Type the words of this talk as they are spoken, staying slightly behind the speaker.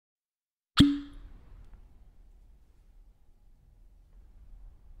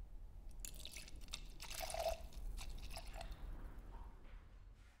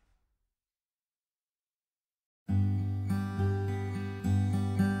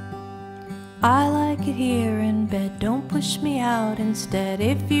I like it here in bed, don't push me out instead.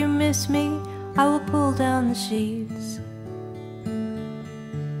 If you miss me, I will pull down the sheets.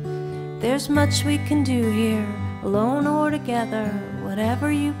 There's much we can do here, alone or together.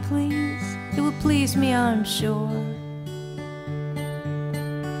 Whatever you please, it will please me, I'm sure.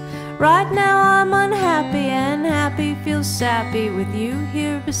 Right now I'm unhappy, and happy feels sappy. With you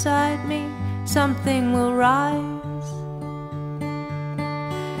here beside me, something will rise,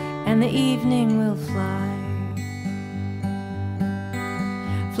 and the evening will fly.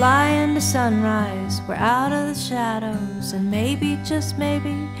 Fly into sunrise, we're out of the shadows, and maybe, just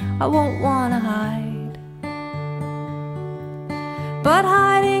maybe, I won't wanna hide. But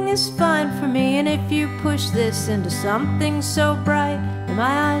hiding is fine for me, and if you push this into something so bright that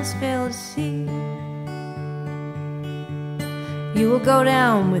my eyes fail to see, you will go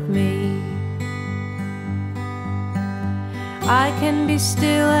down with me. I can be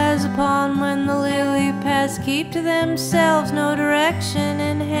still as a pond when the lily pads keep to themselves, no direction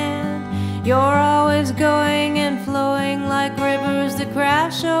in hand. You're always going and flowing like rivers that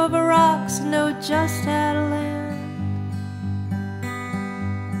crash over rocks and know just how to land.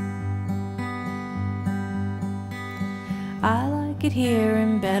 I like it here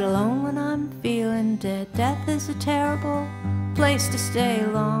in bed, alone when I'm feeling dead. Death is a terrible place to stay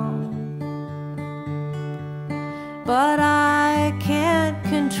long, but I can't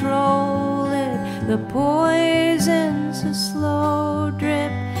control it. The poison's a slow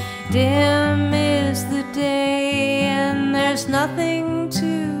drip. Dim is the day, and there's nothing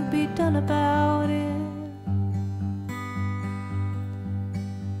to be done about it.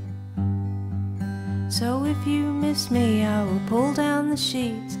 So if you miss me, I will pull down the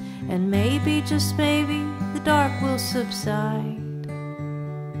sheets, and maybe, just maybe, the dark will subside,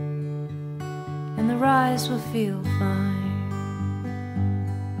 and the rise will feel fine.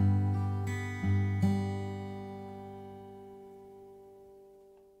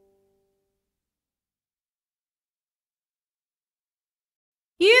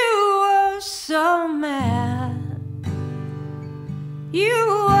 You were so mad,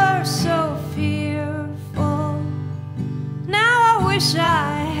 you were so fearful. Now I wish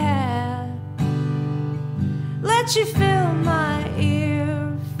I had let you fill my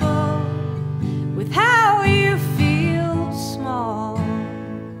earful with how you feel small,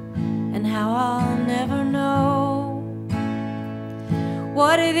 and how I'll never know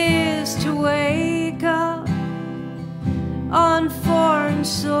what it is to wake up on foreign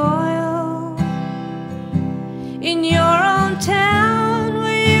soil, in your own town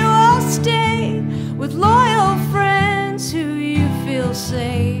where you all stay with loyal friends who you feel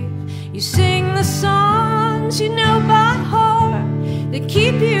safe. You sing the songs you know by heart that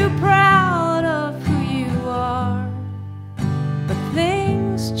keep you proud of who you are. But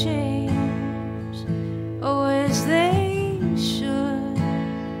things change, oh as they should.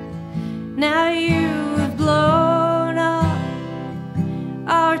 Now you have blown up,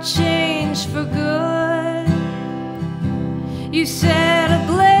 are changed for good. You set a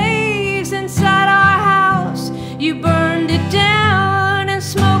blaze inside our house, you burned it down and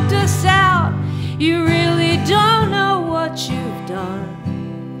smoked us out. You really don't know what you've done.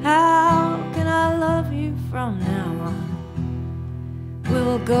 How can I love you from now on?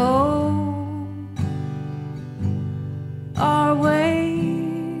 We'll go our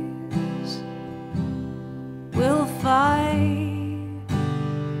ways, we'll fight,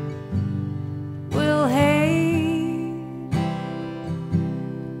 we'll hate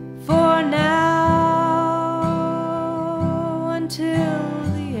for now until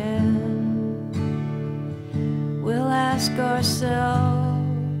the end. We'll ask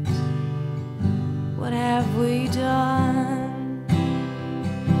ourselves, what have we done?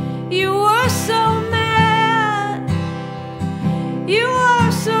 You were so mad, you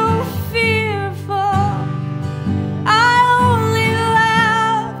were so fearful. I only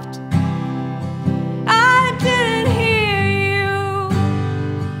laughed, I didn't hear you.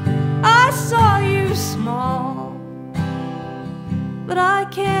 I saw you small, but I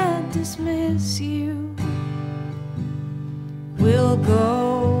can't dismiss you. We'll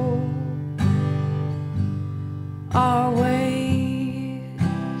go our ways,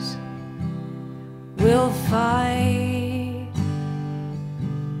 we'll fight,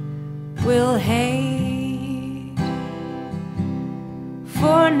 we'll hate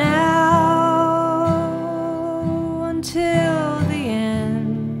for now until the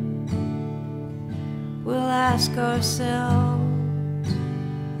end. We'll ask ourselves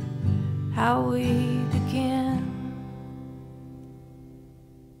how we begin.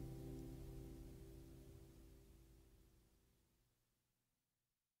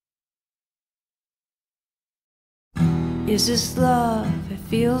 Is this love? It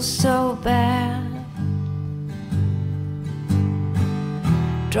feels so bad.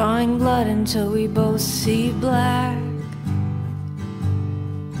 Drawing blood until we both see black.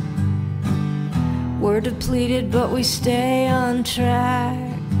 We're depleted, but we stay on track.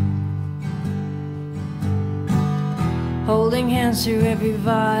 Holding hands through every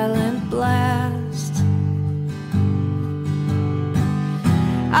violent blast.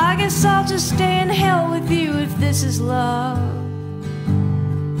 I guess I'll just stay in hell with you if this is love.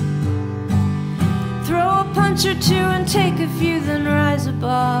 Throw a punch or two and take a few, then rise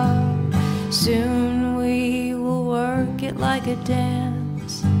above. Soon we will work it like a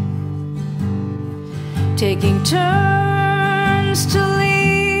dance, taking turns to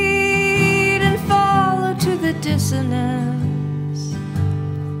lead and follow to the dissonance.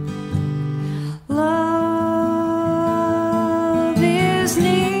 Love is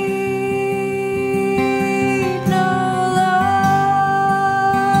need, no love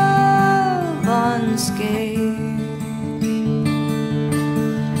unscathed,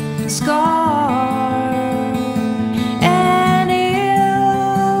 scarred and ill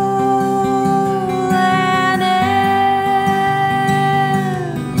and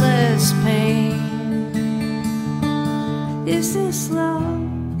endless pain. Is this love?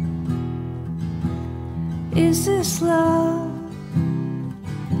 Is this love?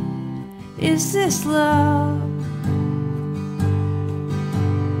 Is this love?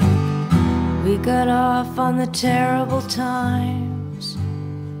 We got off on the terrible times.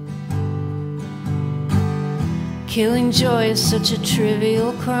 Killing joy is such a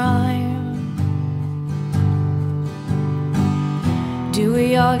trivial crime. Do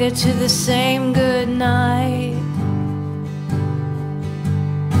we all get to the same good night?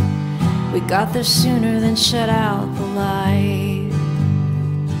 We got there sooner than shut out the light.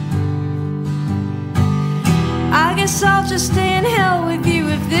 I guess I'll just stay in hell with you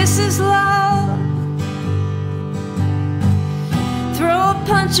if this is love. Throw a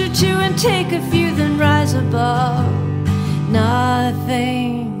punch or two and take a few, then rise above.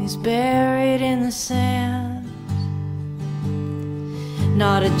 Nothing is buried in the sand.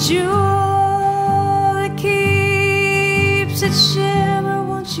 Not a jewel that keeps its shimmer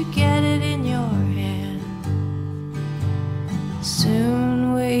once you get it in your hand.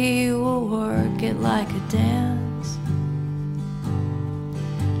 Soon we will work it like a dance,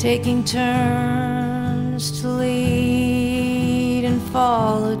 taking turns to lead and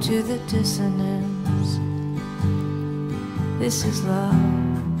follow to the dissonance. This is love.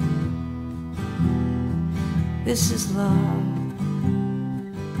 This is love.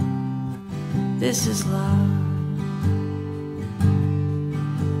 This is love.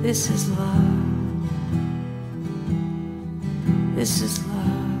 This is love. This is love.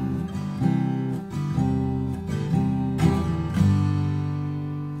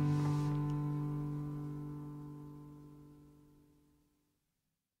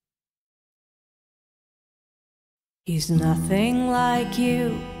 He's nothing like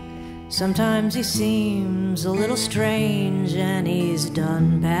you. Sometimes he seems a little strange, and he's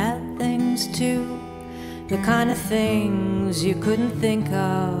done bad things too. The kind of things you couldn't think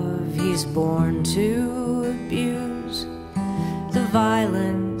of. He's born to abuse. The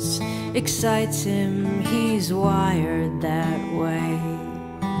violence excites him. He's wired that way.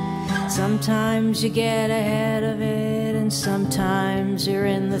 Sometimes you get ahead of it, and sometimes you're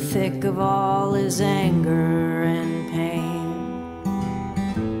in the thick of all his anger and pain.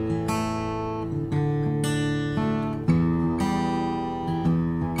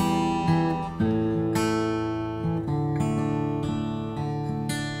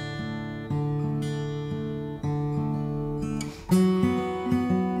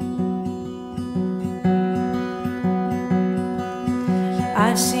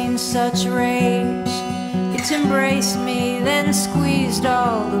 I've seen such rage. It's embraced me, then squeezed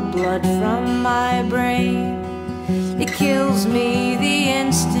all the blood from my brain. It kills me the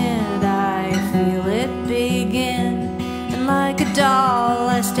instant I feel it begin. And like a doll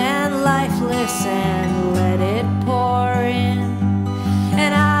I stand lifeless and let it pour in.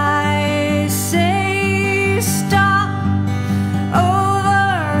 And I say stop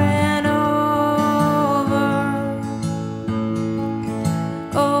over and over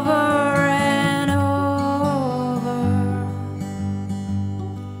and over,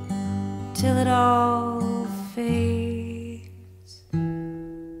 till it all fades.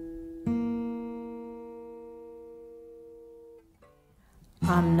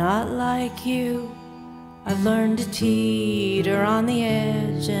 I'm not like you. I've learned to teeter on the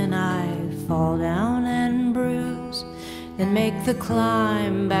edge, and I fall down and bruise. and make the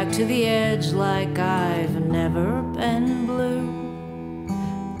climb back to the edge like I've never been blue.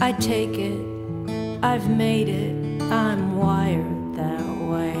 I take it, I've made it, I'm wired that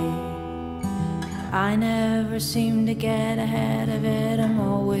way. I never seem to get ahead of it, I'm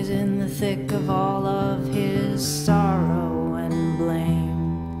always in the thick of all of his sorrow and blame.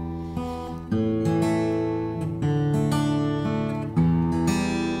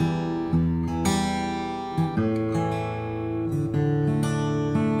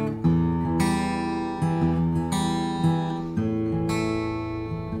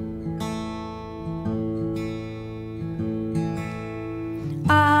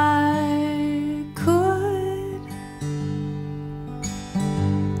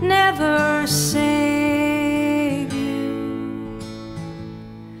 Save you,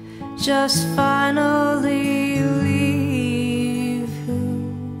 just finally leave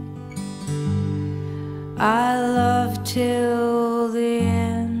who I love till the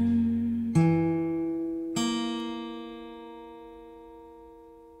end.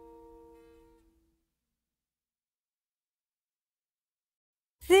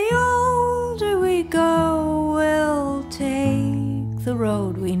 The older we go, we'll take the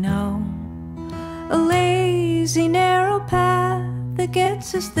road we know, a lazy narrow path that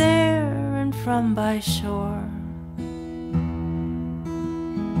gets us there and from by shore.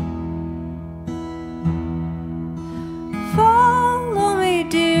 Follow me,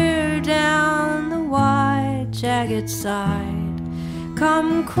 dear, down the wide jagged side.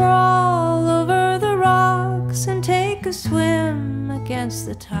 Come crawl over the rocks and take a swim against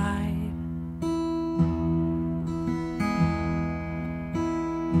the tide.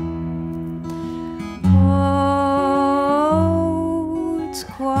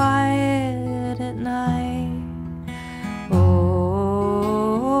 Quiet at night. Oh,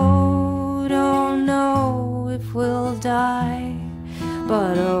 don't know if we'll die,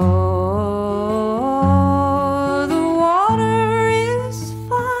 but oh, the water is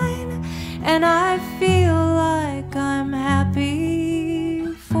fine, and I feel like I'm happy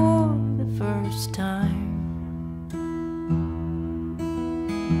for the first time.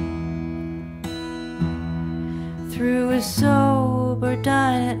 Through a sober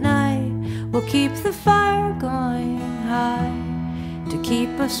dine at night, we'll keep the fire going high to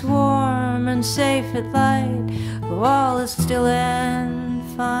keep us warm and safe at light, while all is still and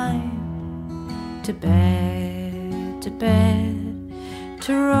fine. To bed,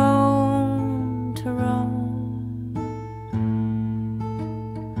 to roam, to roam.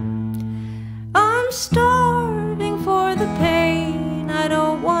 I'm starving for the pain, I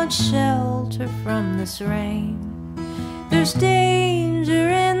don't want shelter from this rain. There's danger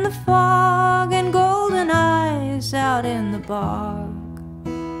in the fog and golden eyes out in the bog.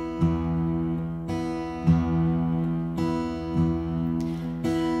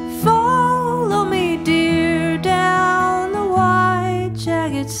 Follow me, dear, down the wide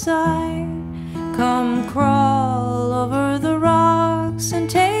jagged side. Come crawl over the rocks and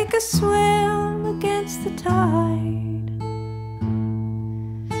take a swim against the tide.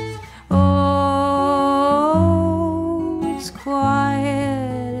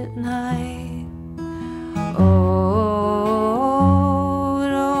 Quiet at night. Oh,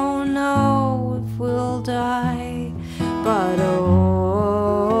 don't know if we'll die, but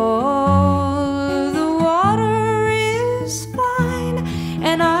oh, the water is fine,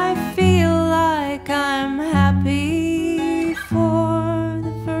 and I feel like I'm happy for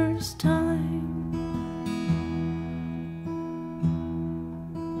the first time.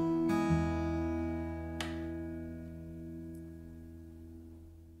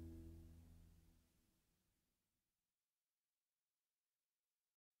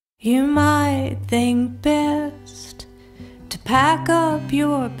 You might think best to pack up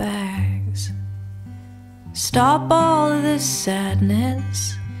your bags, stop all of this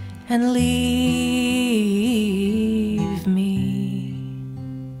sadness and leave me,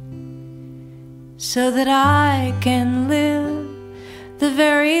 so that I can live the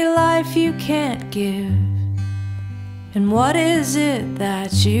very life you can't give. And what is it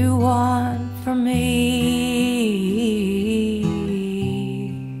that you want from me?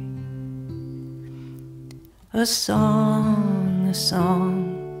 A song,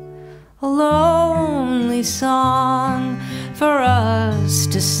 a lonely song for us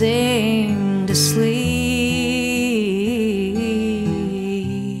to sing to sleep.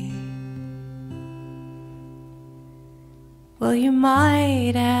 Well, you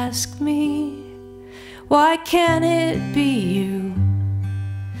might ask me, why can't it be you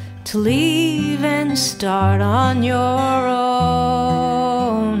to leave and start on your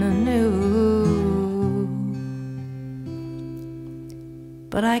own anew?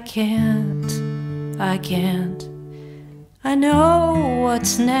 but I can't. I know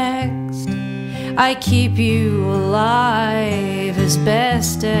what's next. I keep you alive as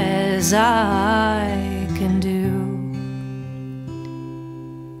best as I can do.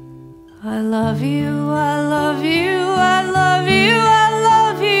 I love you, I love you, I love you, I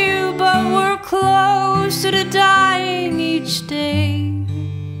love you, but we're closer to dying each day.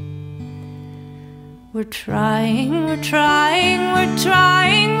 We're trying, we're trying, we're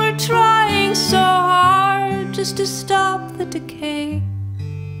trying, we're trying so hard just to stop the decay.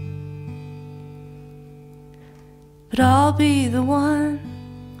 But I'll be the one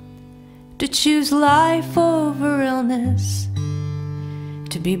to choose life over illness,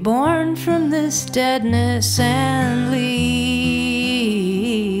 to be born from this deadness and leave.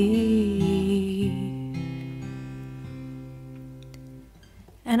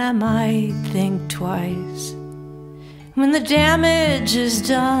 And I might think twice when the damage is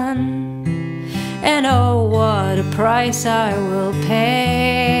done, and oh, what a price I will pay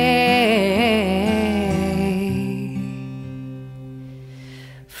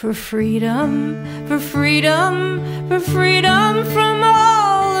for freedom, for freedom, for freedom from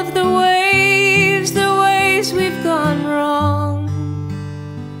all of the ways we've gone wrong.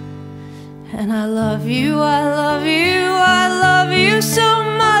 And I love you, I love you, I love you so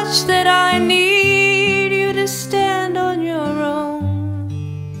much that I need you to stand on your own.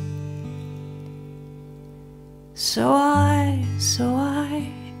 So I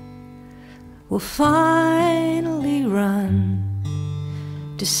will finally run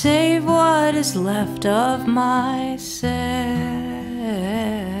to save what is left of myself.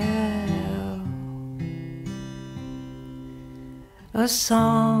 A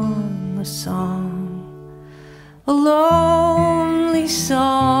song, a lonely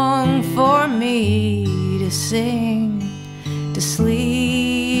song for me to sing, to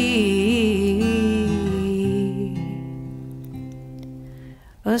sleep.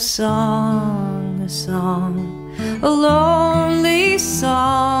 A song, a lonely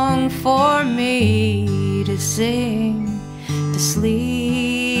song for me to sing, to sleep.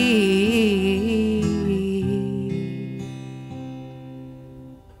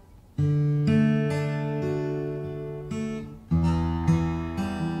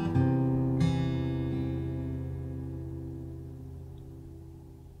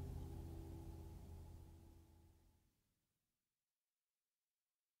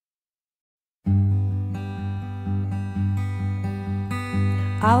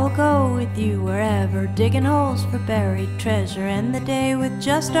 I will go with you wherever, digging holes for buried treasure, end the day with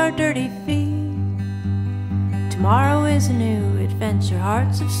just our dirty feet. Tomorrow is a new adventure,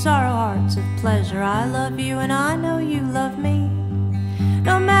 hearts of sorrow, hearts of pleasure. I love you and I know you love me.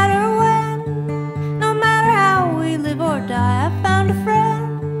 No matter when, no matter how we live or die, I found a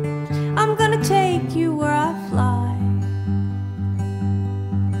friend. I'm gonna take you where I fly.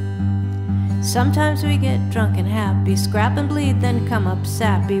 Sometimes we get drunk and happy, scrap and bleed, then come up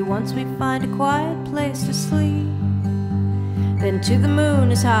sappy. Once we find a quiet place to sleep, then to the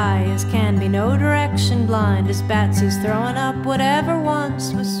moon as high as can be, no direction, blind as Batsy's, throwing up whatever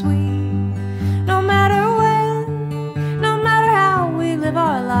once was sweet. No matter when, no matter how we live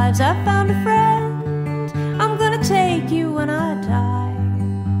our lives, I found a friend. I'm gonna take you when I die.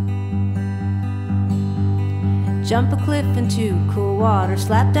 Jump a cliff into cool water,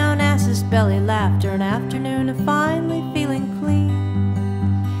 slap down asses, belly laughter, an afternoon of finally feeling clean.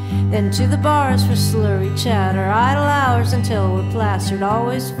 Then to the bars for slurry chatter, idle hours until we're plastered,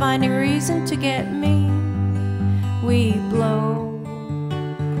 always finding reason to get mean. We blow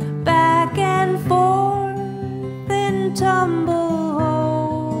back and forth and tumble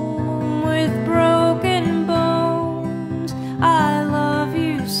home with broken bones. I love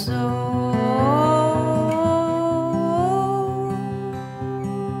you so.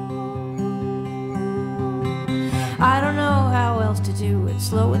 I don't know how else to do it,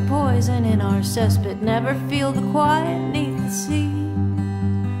 slow with poison in our cesspit, never feel the quiet neath the sea.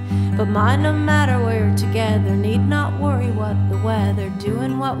 But mind, no matter we're together, need not worry what the weather,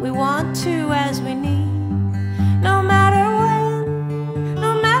 doing what we want to as we need. No matter when,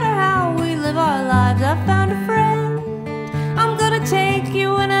 no matter how we live our lives, I found a friend. I'm gonna take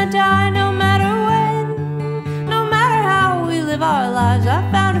you when I die. No matter when, no matter how we live our lives, I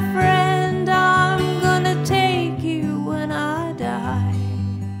found a friend. I'm gonna take you when I die.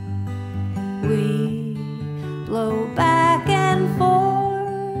 We blow back and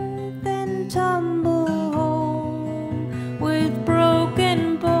forth and tumble home with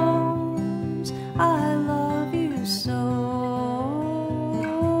broken bones. I love you so.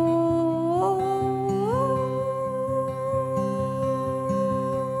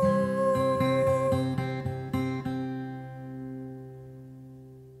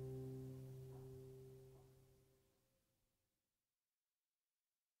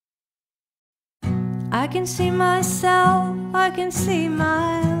 I can see myself, I can see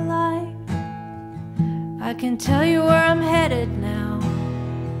my life. I can tell you where I'm headed now,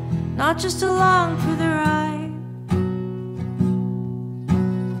 not just along for the ride.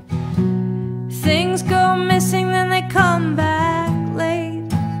 Things go missing, then they come back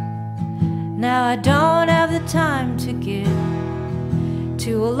late. Now I don't have the time to give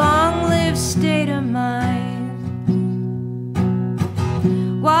to a long-lived state of mind.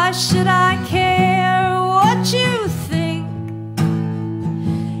 Why should I care what you think?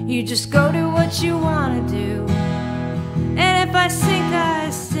 You just go do what you want to do, and if I sink,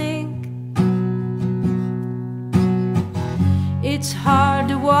 I sink. It's hard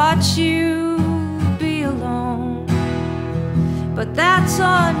to watch you be alone, but that's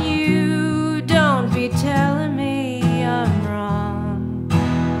on you. Don't be telling me I'm wrong.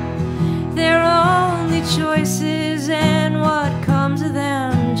 There are only choices, and what comes of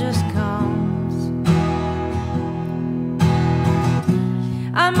them just comes.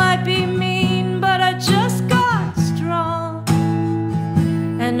 I might be mean, but I just got strong,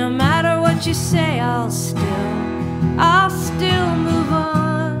 and no matter what you say, I'll still move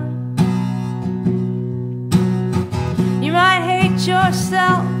on. You might hate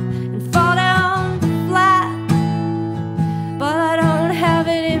yourself and fall down flat, but I don't have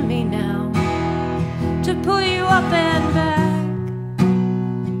it in me now to pull you up and back.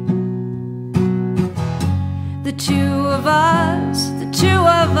 The two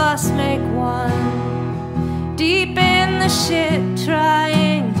of us make one, deep in the shit,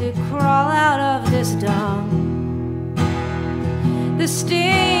 trying to crawl out of this dung. The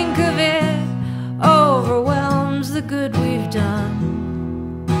stink of it overwhelms the good we've done.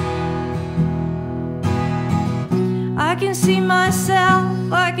 I can see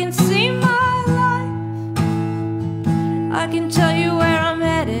myself, I can see my life. I can tell you where I'm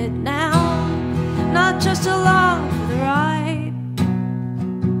headed now, not just along for the ride.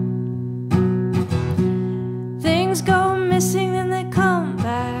 Things go missing, then they come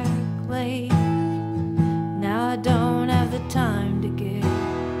back late. Now I don't have the time to give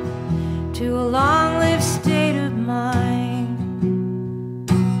to a long-lived state of mind.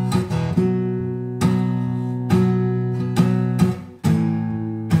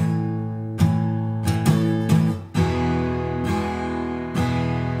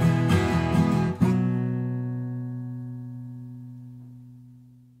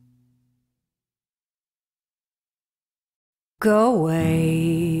 Go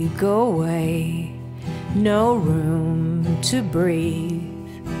away, no room to breathe.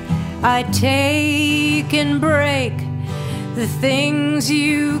 I take and break the things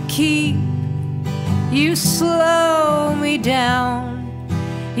you keep. You slow me down,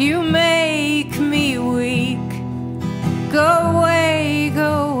 you make me weak. Go away,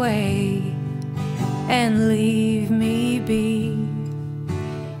 and leave me be.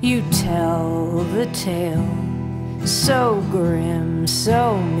 You tell the tale so grim,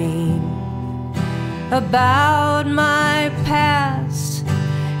 so mean, about my past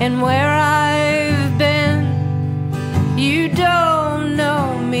and where I've been. You don't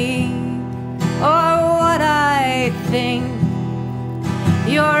know me or what I think.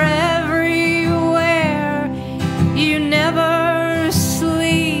 You're everywhere, you never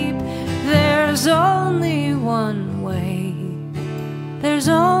sleep. There's only one way, there's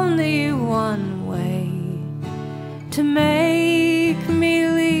only one way to make me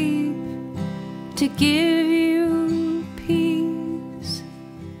leave, to give you peace.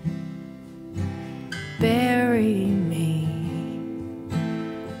 Bury me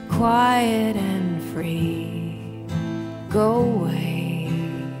quiet and free. Go away,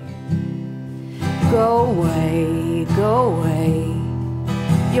 go away, go away.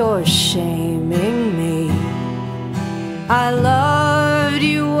 You're shaming me. I loved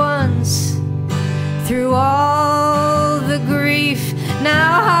you once through all the grief.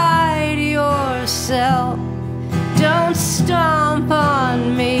 Now hide yourself, don't stomp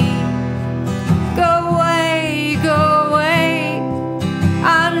on me. Go away,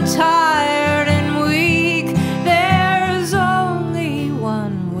 I'm tired and weak. There's only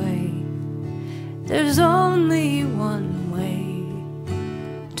one way, there's only one way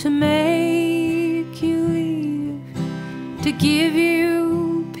to make you leave, to give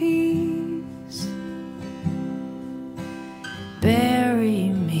you peace. Bury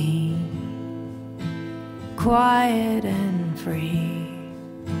me quiet and free.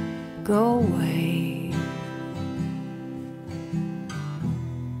 Go away.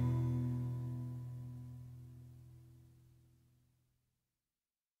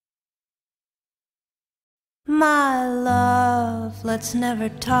 My love, let's never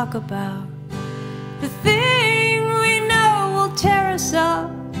talk about the thing we know will tear us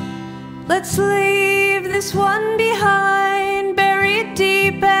up. Let's leave this one behind, buried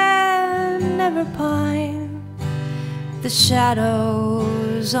deep and never pine. The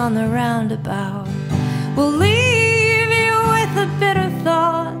shadows on the roundabout will leave you with a bitter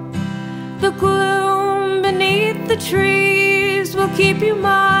thought. The gloom beneath the trees will keep you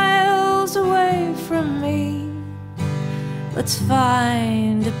miles away from me. Let's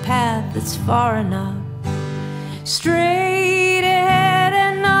find a path that's far enough, straight ahead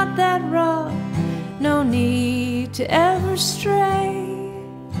and not that rough. No need to ever stray,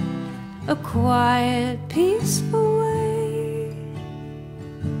 a quiet, peaceful way.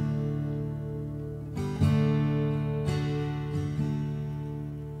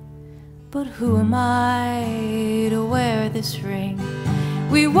 But who am I to wear this ring?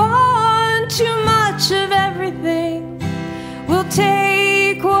 We want too much of everything. We'll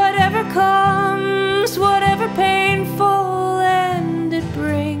take whatever comes, whatever painful end it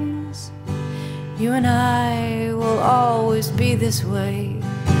brings. You and I will always be this way.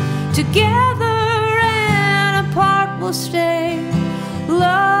 Together and apart we'll stay.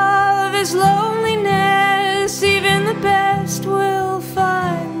 Love is loneliness, even the best will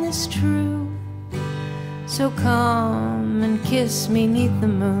find this true. So come and kiss me 'neath the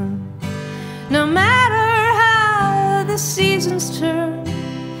moon. No matter how the seasons turn,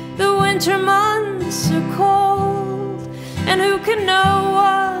 the winter months are cold, and who can know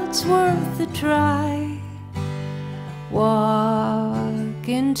what's worth a try? Walk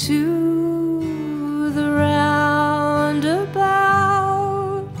into the roundabout.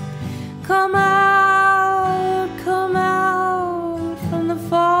 Come out from the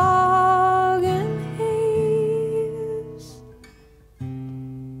fog and haze.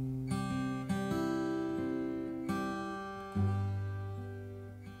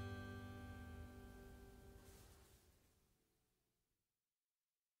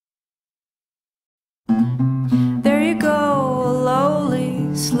 There you go,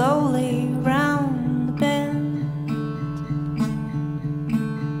 slowly round the bend.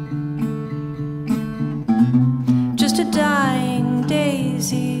 Just a dying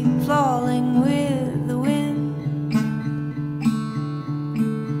daisy falling with the wind.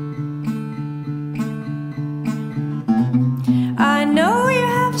 I know you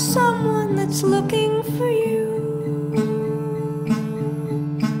have someone that's looking for you.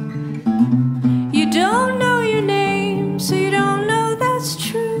 You don't know your name, so you don't know that's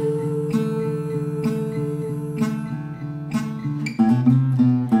true.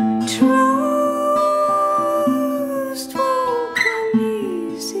 Trust won't come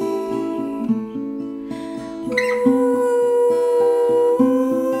easy.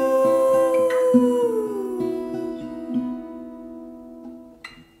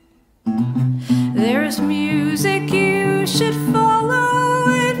 There's music you should follow,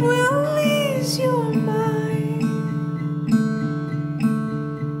 it will ease your mind.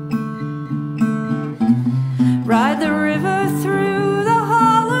 Ride the river through the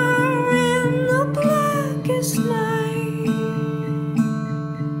holler in the blackest night.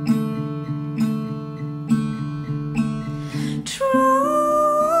 Trust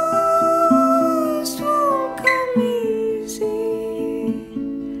won't come easy.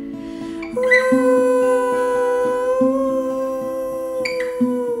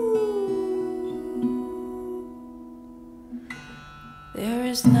 There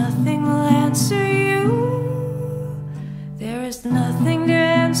is nothing will answer you. There is nothing to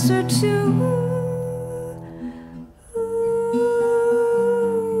answer to.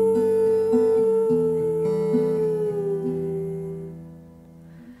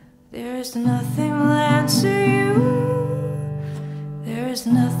 There is nothing will answer you. There is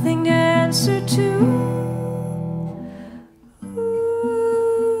nothing to answer to.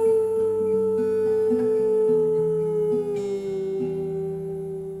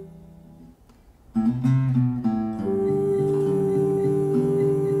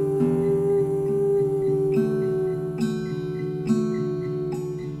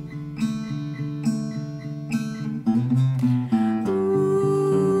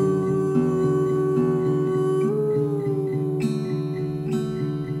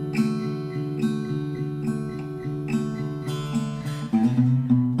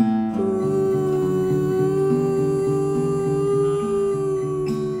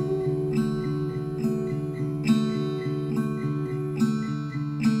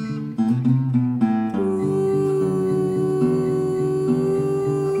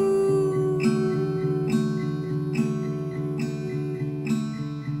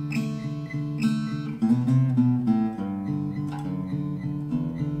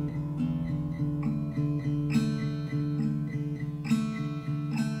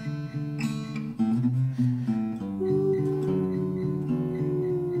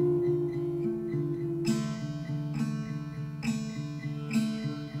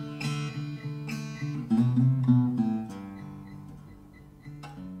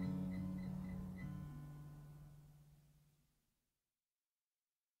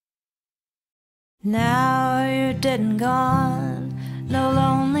 Now you're dead and gone, no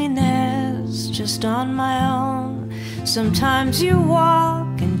loneliness, just on my own. Sometimes you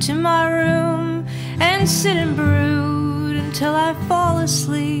walk into my room and sit and brood until I fall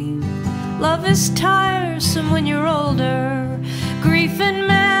asleep. Love is tiresome when you're older. Grief and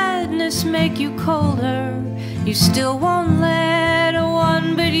madness make you colder. You still won't let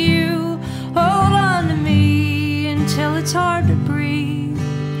one but you hold on to me until it's hard to breathe.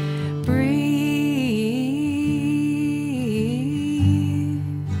 Breathe.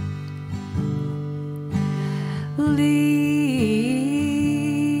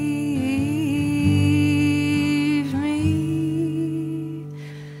 Leave me.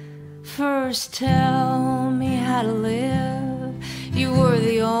 First tell me how to live. You were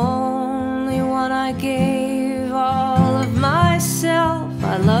the only one I gave all of myself.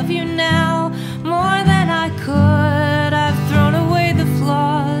 I love you now more than I could. I've thrown away the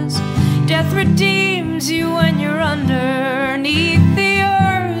flaws. Death redeems you when you're underneath the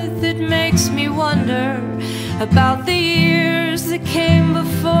earth. It makes me wonder about the years that came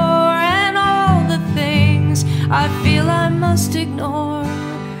before and all the things I feel I must ignore.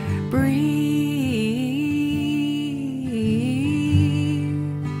 Breathe.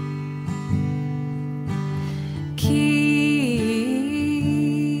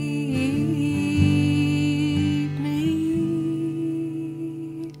 Keep me.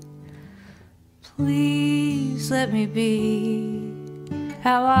 Please let me be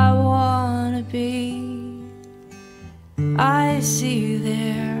how I wanna be. I see you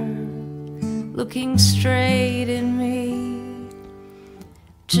there, looking straight at me,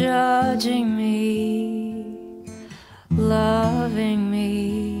 judging me, loving me.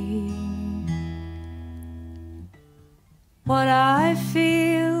 What I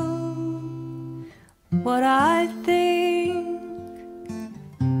feel, what I think,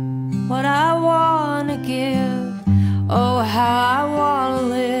 what I wanna give,